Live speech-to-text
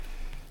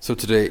So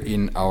today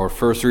in our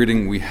first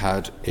reading we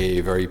had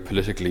a very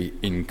politically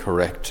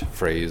incorrect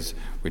phrase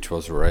which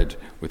was read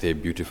with a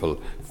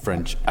beautiful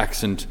French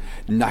accent.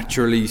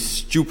 Naturally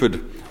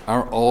stupid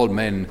are all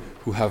men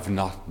who have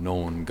not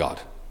known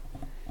God.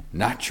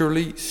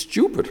 Naturally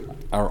stupid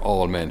are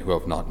all men who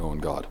have not known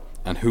God,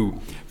 and who,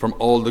 from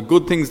all the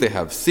good things they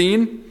have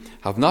seen,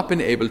 have not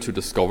been able to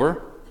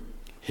discover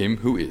him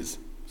who is.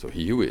 So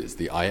he who is,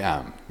 the I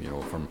am,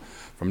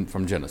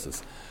 from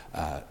Genesis.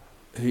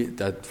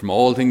 That from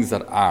all things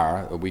that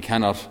are, we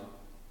cannot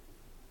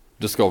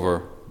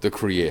discover the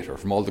Creator.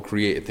 From all the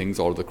created things,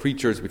 all the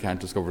creatures, we can't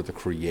discover the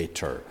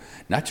Creator.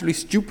 Naturally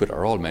stupid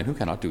are all men who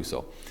cannot do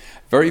so.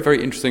 Very,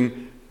 very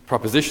interesting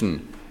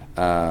proposition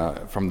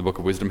from the Book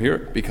of Wisdom here,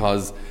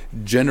 because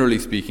generally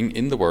speaking,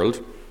 in the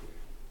world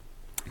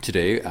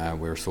today,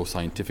 we're so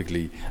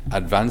scientifically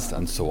advanced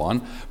and so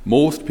on,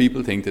 most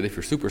people think that if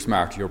you're super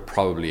smart, you're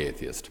probably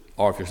atheist.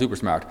 Or if you're super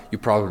smart, you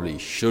probably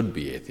should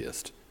be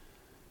atheist.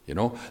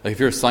 Like if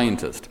you're a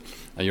scientist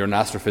and you're an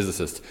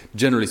astrophysicist,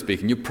 generally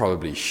speaking, you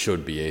probably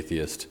should be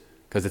atheist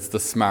because it's the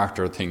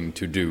smarter thing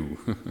to do,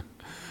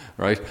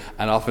 right?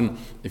 And often,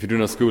 if you're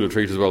doing a school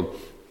retreat as well,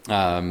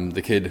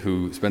 the kid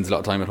who spends a lot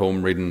of time at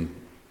home reading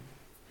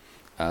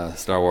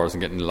Star Wars and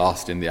getting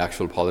lost in the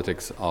actual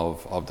politics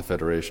of the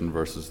Federation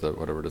versus the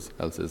whatever it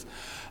else is,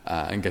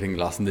 and getting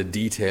lost in the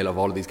detail of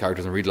all of these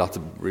characters, and read lots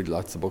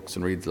of books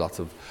and read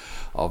lots of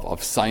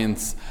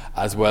science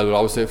as well, will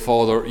always say,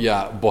 Father,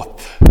 yeah,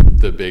 but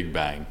the Big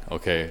Bang,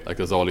 okay? Like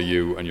there's all of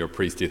you and your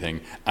priesty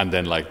thing, and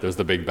then like there's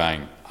the Big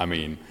Bang. I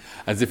mean,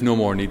 as if no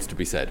more needs to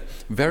be said.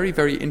 Very,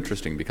 very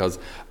interesting, because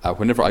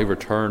whenever I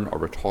return or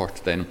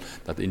retort then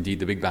that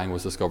indeed the Big Bang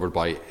was discovered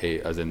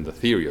as in the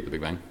theory of the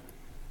Big Bang,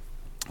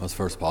 was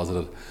first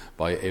posited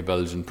by a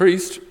Belgian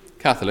priest,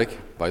 Catholic,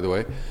 by the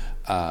way,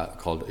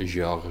 called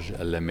Georges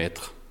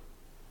Lemaitre,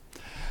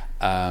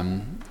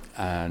 and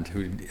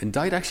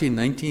died actually in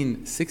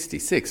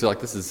 1966. So,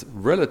 like, this is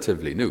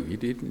relatively new.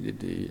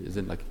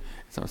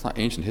 It's not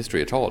ancient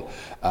history at all.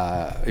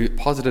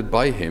 Posited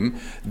by him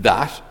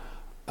that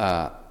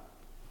the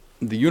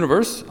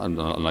universe, and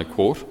I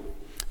quote,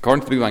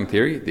 according to the Big Bang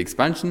theory, the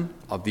expansion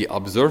of the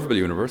observable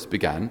universe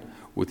began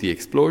with the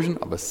explosion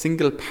of a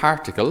single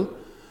particle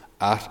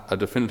at a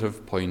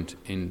definitive point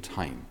in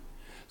time.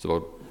 So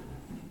about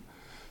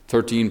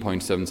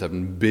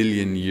 13.77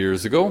 billion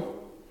years ago,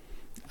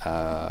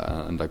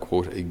 and I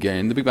quote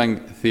again, the Big Bang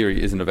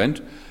theory is an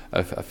event,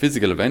 a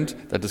physical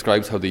event that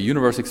describes how the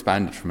universe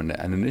expanded from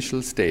an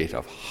initial state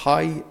of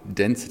high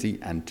density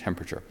and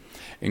temperature.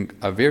 In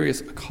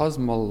various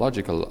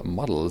cosmological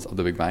models of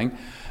the Big Bang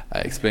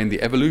explain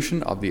the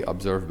evolution of the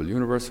observable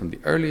universe from the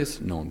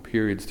earliest known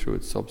periods through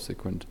its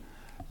subsequent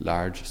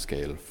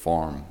large-scale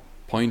form.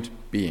 Point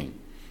being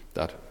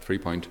that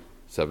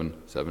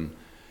 3.77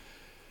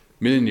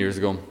 million years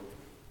ago,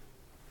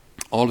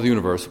 all of the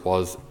universe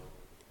was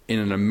in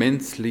an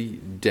immensely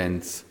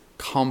dense,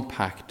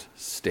 compact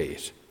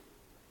state.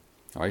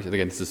 All right, and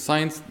again, this is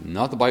science,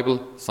 not the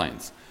Bible,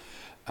 science.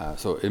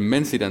 So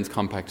immensely dense,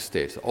 compact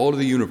state. So all of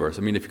the universe,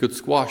 I mean, if you could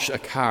squash a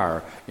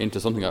car into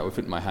something that would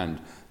fit in my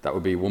hand, that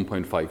would be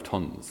 1.5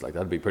 tons. Like,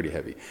 that'd be pretty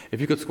heavy. If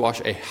you could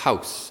squash a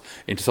house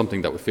into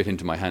something that would fit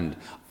into my hand,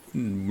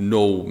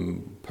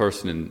 no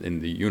person in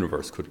the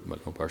universe could, well,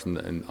 no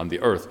person on the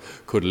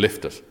earth could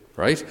lift it,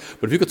 right?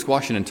 But if you could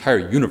squash an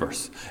entire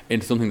universe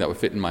into something that would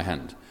fit in my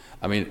hand,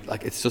 I mean,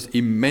 like, it's just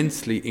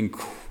immensely,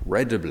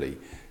 incredibly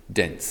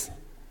dense.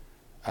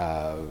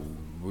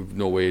 We've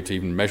no way to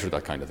even measure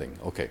that kind of thing.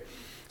 Okay,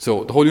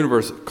 so the whole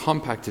universe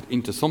compacted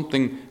into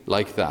something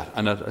like that,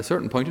 and at a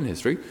certain point in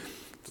history,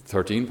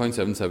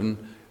 13.77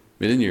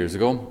 million years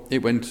ago,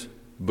 it went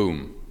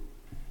boom,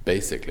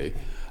 basically,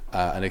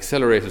 and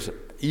accelerated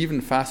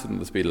even faster than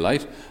the speed of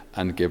light,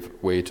 and gave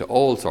way to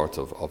all sorts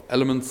of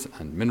elements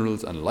and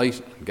minerals and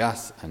light and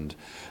gas, and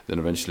then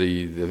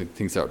eventually the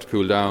things start to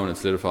cool down and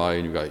solidify,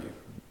 and you've got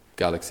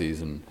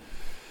galaxies and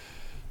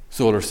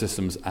solar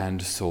systems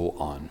and so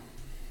on.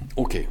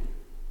 Okay,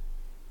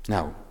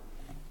 now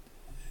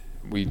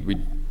we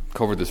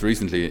covered this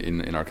recently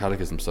in our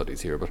catechism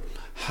studies here, but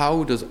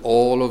how does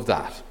all of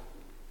that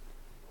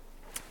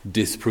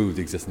disprove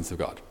the existence of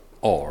God?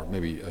 Or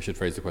maybe I should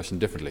phrase the question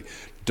differently.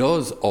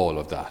 Does all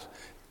of that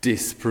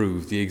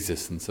disprove the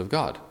existence of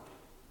God?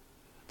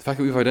 The fact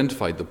that we've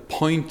identified the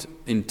point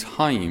in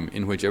time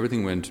in which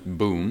everything went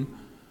boom,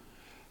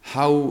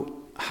 how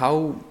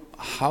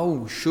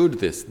should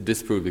this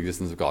disprove the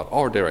existence of God?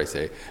 Or dare I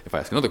say, if I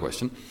ask another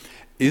question,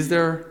 is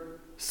there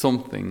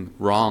something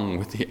wrong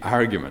with the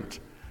argument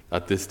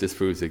that this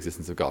disproves the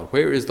existence of God?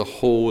 Where is the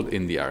hole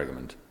in the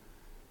argument?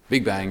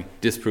 Big Bang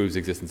disproves the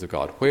existence of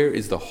God. Where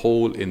is the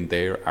hole in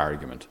their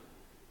argument?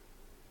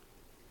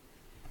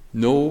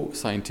 No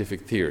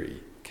scientific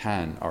theory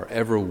can or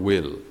ever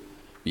will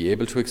be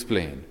able to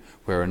explain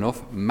where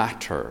enough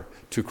matter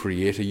to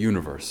create a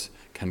universe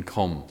can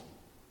come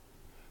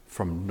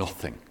from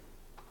nothing.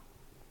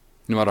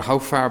 No matter how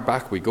far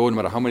back we go, no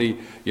matter how many,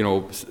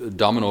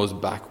 dominoes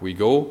back we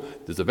go,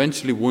 there's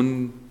eventually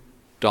one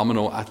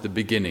domino at the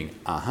beginning.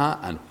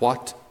 And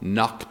what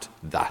knocked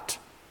that?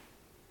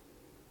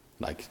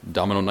 Like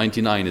domino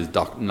 99 is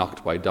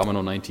knocked by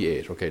domino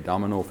 98. Okay,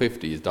 domino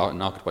 50 is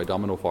knocked by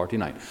domino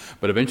 49.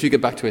 But eventually you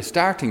get back to a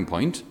starting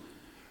point,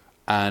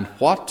 and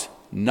what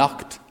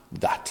knocked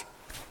that?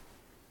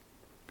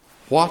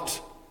 What,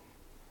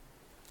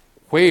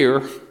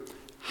 where,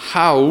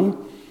 how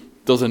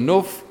does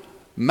enough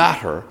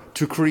matter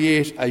to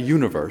create a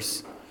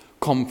universe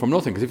come from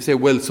nothing? Because if you say,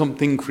 well,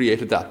 something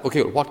created that.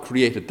 Okay, well, what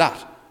created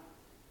that?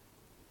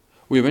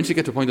 We eventually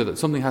get to the point that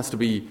something has to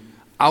be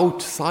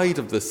outside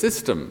of the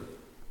system,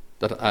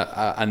 that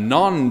a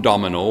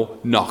non-domino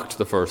knocked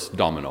the first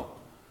domino.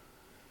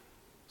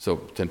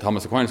 So St.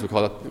 Thomas Aquinas would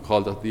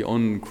call that the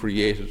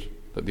uncreated,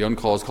 the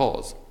uncaused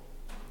cause.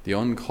 The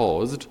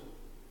uncaused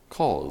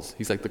cause.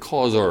 He's like the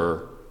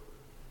causer,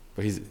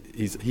 but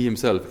he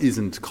himself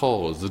isn't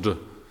caused.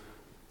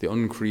 The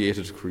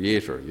uncreated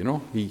creator,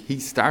 He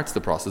starts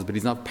the process, but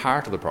he's not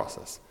part of the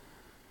process.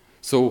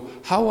 So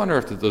how on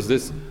earth does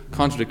this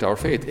contradict our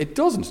faith? It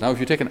doesn't. Now, if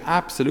you take an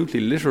absolutely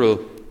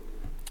literal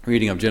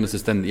reading of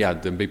Genesis, then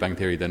the Big Bang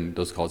Theory then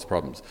does cause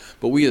problems.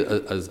 But we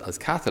as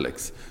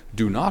Catholics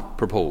do not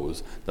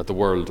propose that the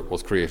world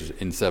was created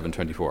in 7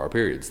 24-hour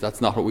periods.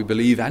 That's not what we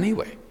believe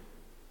anyway.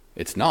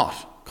 It's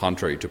not,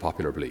 contrary to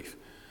popular belief.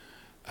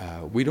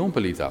 We don't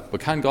believe that.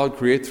 But can God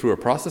create through a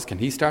process? Can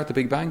he start the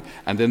Big Bang?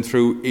 And then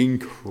through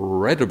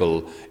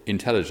incredible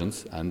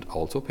intelligence and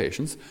also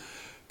patience,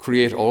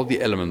 create all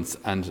the elements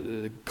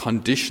and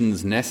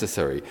conditions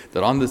necessary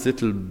that on this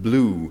little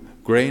blue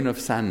grain of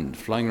sand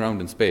flying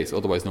around in space,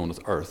 otherwise known as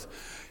Earth,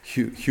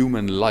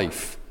 human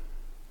life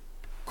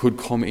could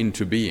come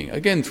into being.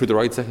 Again, through the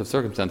right set of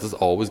circumstances,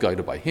 always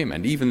guided by him.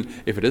 And even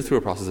if it is through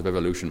a process of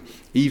evolution,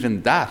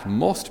 even that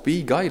must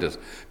be guided.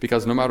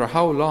 Because no matter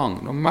how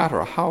long, no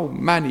matter how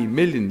many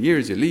million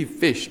years you leave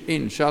fish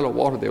in shallow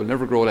water, they will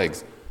never grow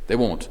legs. They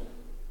won't.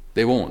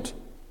 They won't.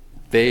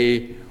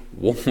 They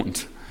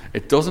won't.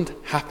 It doesn't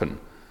happen,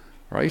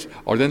 right?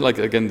 Or then, like,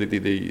 again,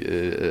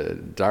 the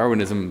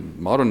Darwinism,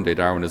 modern-day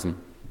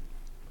Darwinism,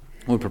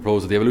 would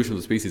propose that the evolution of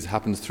the species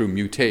happens through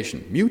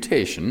mutation.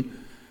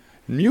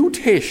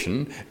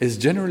 Mutation is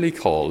generally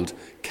called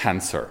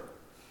cancer,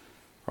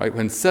 right?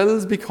 When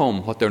cells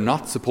become what they're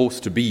not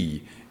supposed to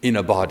be in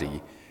a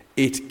body,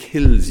 it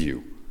kills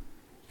you.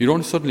 You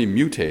don't suddenly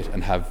mutate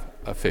and have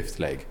a fifth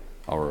leg,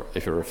 or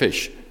if you're a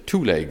fish,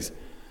 2 legs.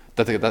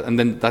 And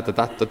then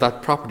that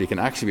property can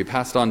actually be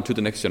passed on to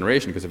the next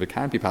generation, because if it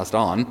can't be passed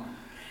on,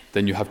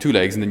 then you have 2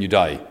 legs and then you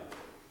die.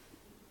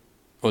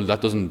 Well,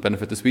 that doesn't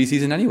benefit the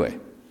species in any way.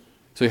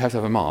 So you have to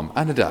have a mom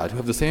and a dad who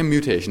have the same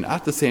mutation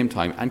at the same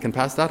time and can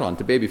pass that on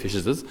to baby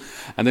fishes.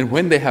 And then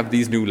when they have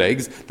these new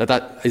legs,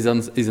 that is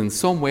in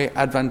some way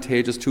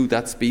advantageous to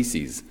that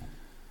species.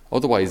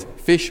 Otherwise,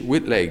 fish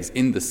with legs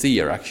in the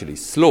sea are actually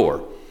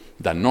slower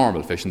than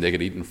normal fish, and they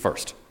get eaten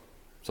first.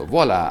 So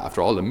voila,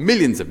 after all the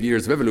millions of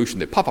years of evolution,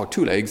 they pop out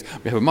 2 legs.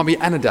 We have a mommy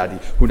and a daddy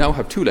who now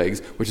have 2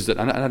 legs, which is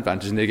an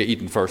advantage, and they get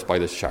eaten first by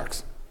the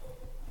sharks.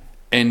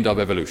 End of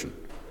evolution.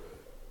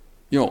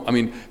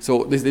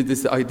 So this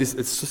it's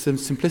just a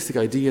simplistic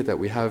idea that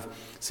we have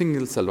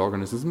single-celled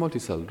organisms,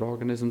 multi-celled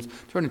organisms,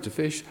 turn into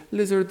fish,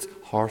 lizards,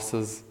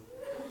 horses.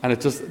 And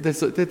it just, the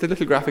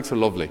little graphics are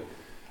lovely.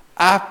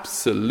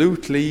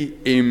 Absolutely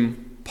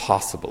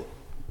impossible.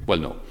 Well,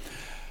 no.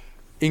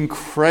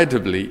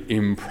 Incredibly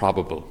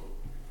improbable.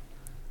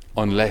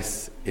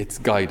 Unless it's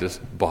guided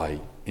by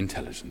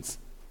intelligence.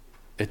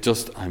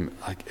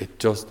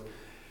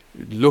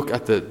 Look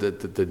at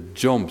the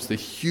jumps, the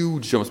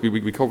huge jumps.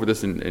 We cover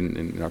this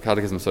in our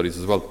catechism studies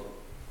as well.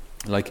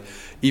 Like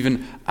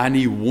even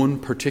any one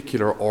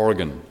particular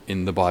organ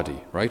in the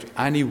body, right?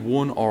 Any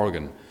one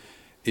organ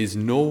is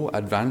no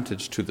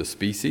advantage to the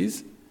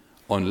species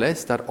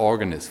unless that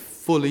organ is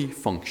fully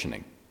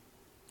functioning,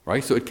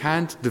 right? So it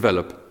can't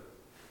develop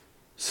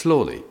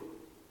slowly.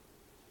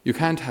 You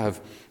can't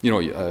have,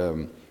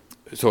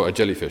 so a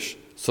jellyfish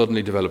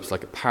suddenly develops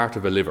like a part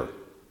of a liver,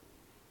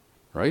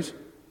 right?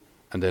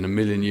 And then 1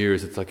 million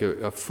years, it's like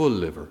a full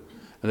liver.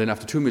 And then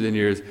after 2 million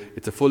years,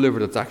 it's a full liver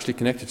that's actually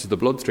connected to the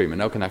bloodstream and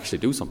now can actually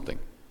do something.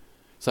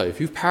 So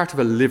if you've part of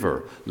a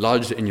liver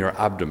lodged in your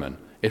abdomen,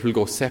 it will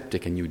go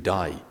septic and you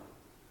die.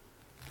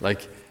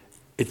 Like,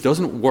 it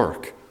doesn't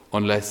work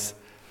unless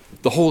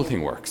the whole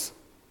thing works.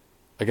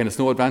 Again, it's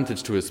no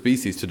advantage to a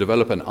species to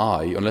develop an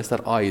eye unless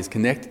that eye is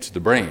connected to the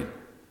brain.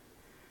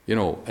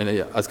 And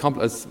as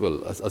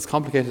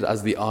complicated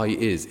as the eye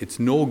is, it's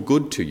no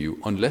good to you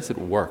unless it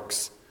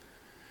works.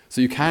 So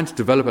you can't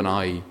develop an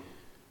eye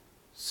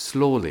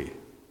slowly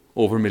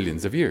over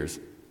millions of years.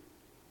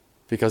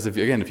 Because if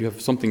you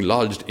have something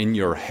lodged in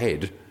your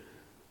head,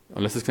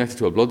 unless it's connected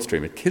to a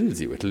bloodstream, it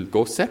kills you. It'll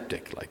go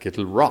septic, like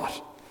it'll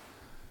rot.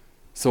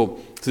 So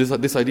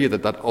this idea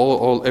that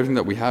all everything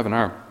that we have in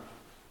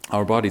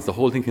our bodies, the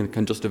whole thing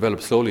can just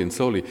develop slowly and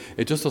slowly,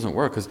 it just doesn't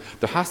work, because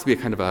there has to be a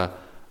kind of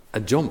a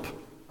jump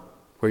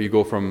where you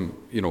go from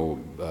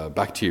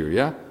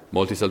bacteria,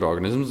 multi-celled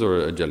organisms,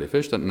 or a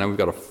jellyfish, and now we've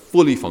got a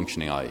fully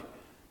functioning eye.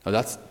 Now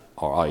that's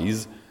our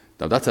eyes.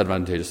 Now that's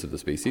advantageous to the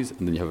species.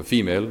 And then you have a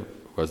female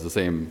who has the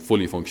same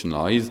fully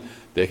functional eyes.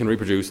 They can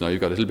reproduce. Now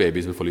you've got little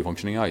babies with fully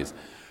functioning eyes.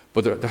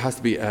 But there has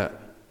to be a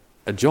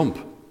jump.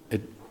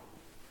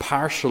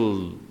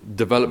 Partial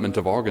development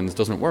of organs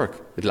doesn't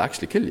work. It'll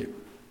actually kill you.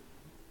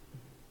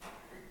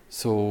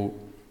 So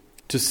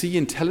to see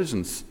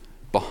intelligence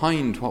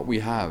behind what we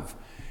have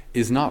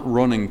is not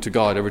running to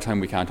God every time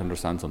we can't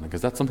understand something,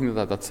 because that's something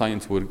that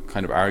science would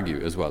kind of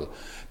argue as well,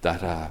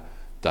 that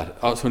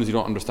as soon as you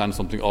don't understand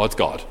something, it's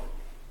God.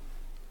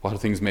 What are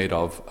things made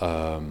of?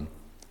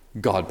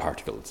 God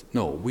particles.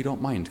 No, we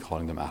don't mind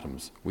calling them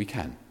atoms. We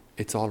can.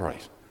 It's all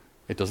right.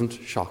 It doesn't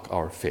shock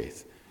our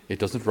faith. It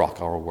doesn't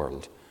rock our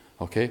world.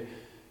 Okay?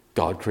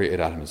 God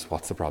created atoms.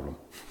 What's the problem?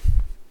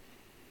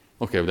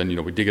 Okay, well then,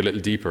 we dig a little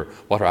deeper.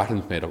 What are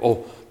atoms made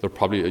of? They're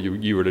probably,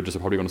 you religious are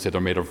probably going to say they're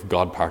made of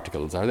God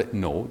particles, are they?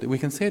 No, we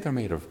can say they're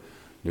made of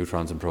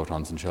neutrons and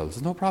protons and shells.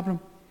 There's no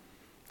problem.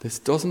 This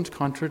doesn't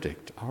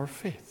contradict our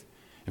faith.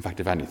 In fact,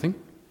 if anything,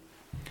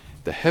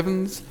 the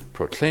heavens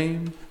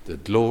proclaim the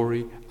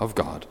glory of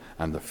God,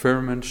 and the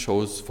firmament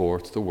shows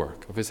forth the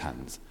work of his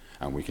hands.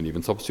 And we can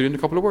even substitute in a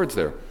couple of words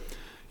there.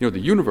 The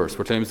universe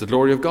proclaims the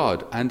glory of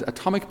God, and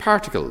atomic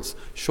particles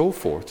show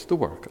forth the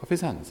work of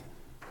his hands.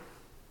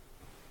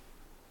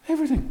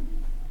 Everything.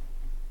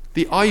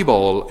 The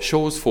eyeball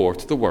shows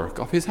forth the work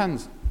of his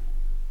hands.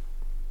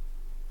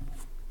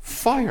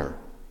 Fire.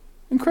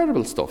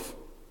 Incredible stuff.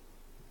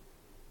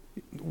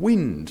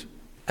 Wind.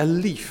 A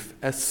leaf.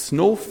 A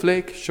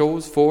snowflake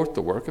shows forth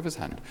the work of his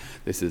hand.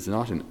 This is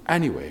not in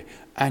any way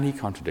any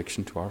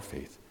contradiction to our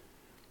faith.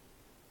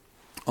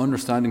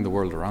 Understanding the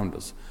world around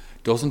us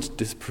doesn't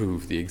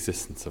disprove the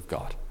existence of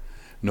God,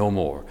 no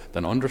more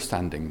than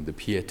understanding the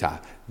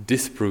Pietà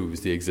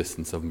disproves the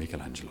existence of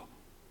Michelangelo.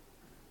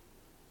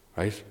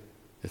 Right?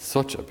 It's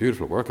such a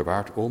beautiful work of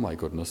art. Oh my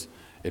goodness,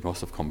 it must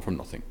have come from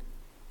nothing.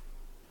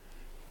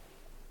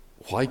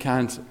 Why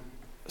can't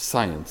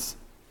science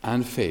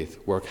and faith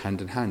work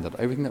hand in hand? That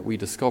everything that we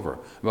discover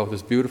about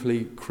this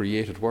beautifully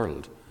created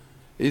world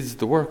is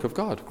the work of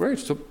God.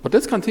 Great. But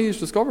let's continue to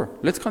discover.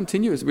 Let's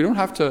continue. We don't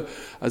have to,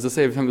 as I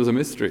say, every time there's a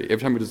mystery,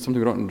 every time there's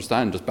something we don't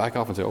understand, just back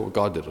off and say,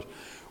 God did it.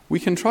 We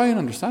can try and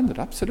understand it,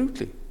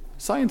 absolutely.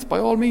 Science, by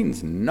all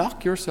means,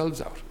 knock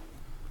yourselves out.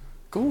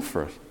 Go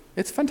for it.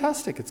 It's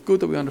fantastic. It's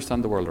good that we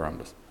understand the world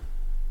around us.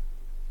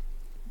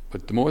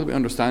 But the more that we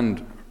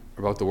understand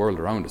about the world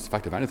around us, in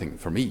fact, if anything,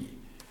 for me,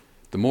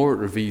 the more it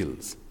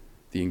reveals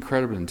the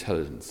incredible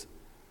intelligence,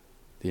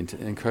 the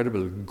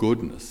incredible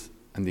goodness,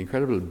 and the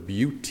incredible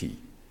beauty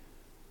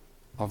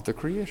of the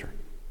Creator.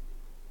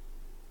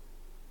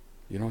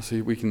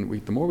 So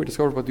the more we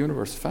discover about the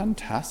universe,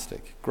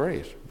 fantastic,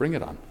 great, bring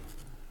it on.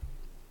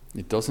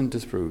 It doesn't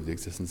disprove the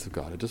existence of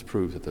God. It just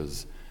proves that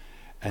there's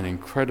an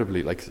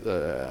incredibly,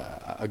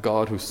 a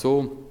God who's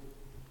so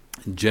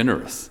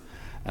generous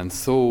and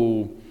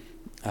so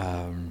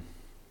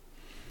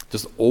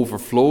just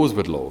overflows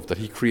with love that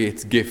he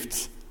creates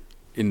gifts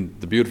in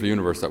the beautiful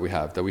universe that we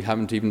have that we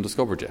haven't even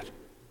discovered yet.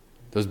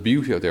 There's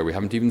beauty out there we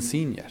haven't even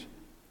seen yet.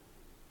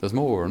 There's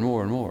more and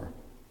more and more.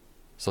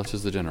 Such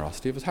is the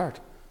generosity of his heart.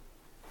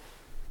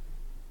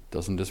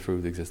 Doesn't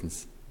disprove the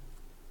existence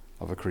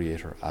of a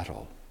creator at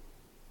all.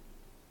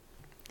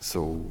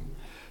 So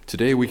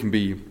today we can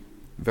be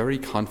very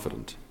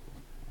confident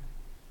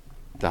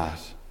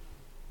that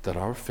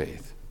our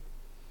faith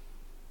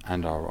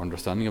and our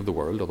understanding of the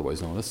world,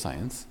 otherwise known as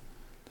science,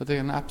 that they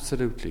can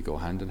absolutely go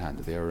hand in hand.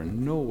 They are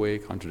in no way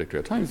contradictory.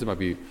 At times there might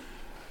be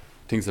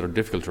things that are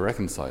difficult to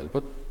reconcile,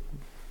 but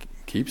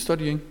keep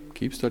studying,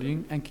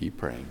 and keep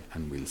praying,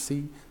 and we'll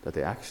see that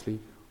they actually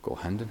go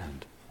hand in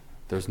hand.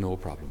 There's no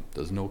problem.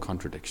 There's no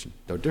contradiction.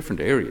 They're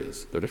different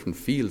areas. They're different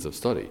fields of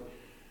study,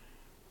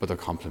 but they're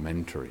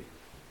complementary.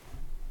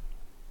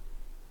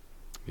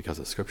 Because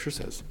as Scripture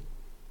says,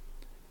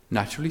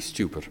 naturally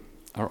stupid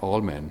are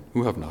all men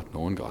who have not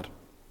known God,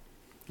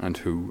 and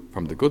who,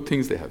 from the good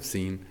things they have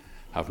seen,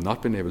 have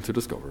not been able to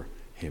discover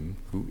him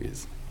who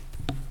is.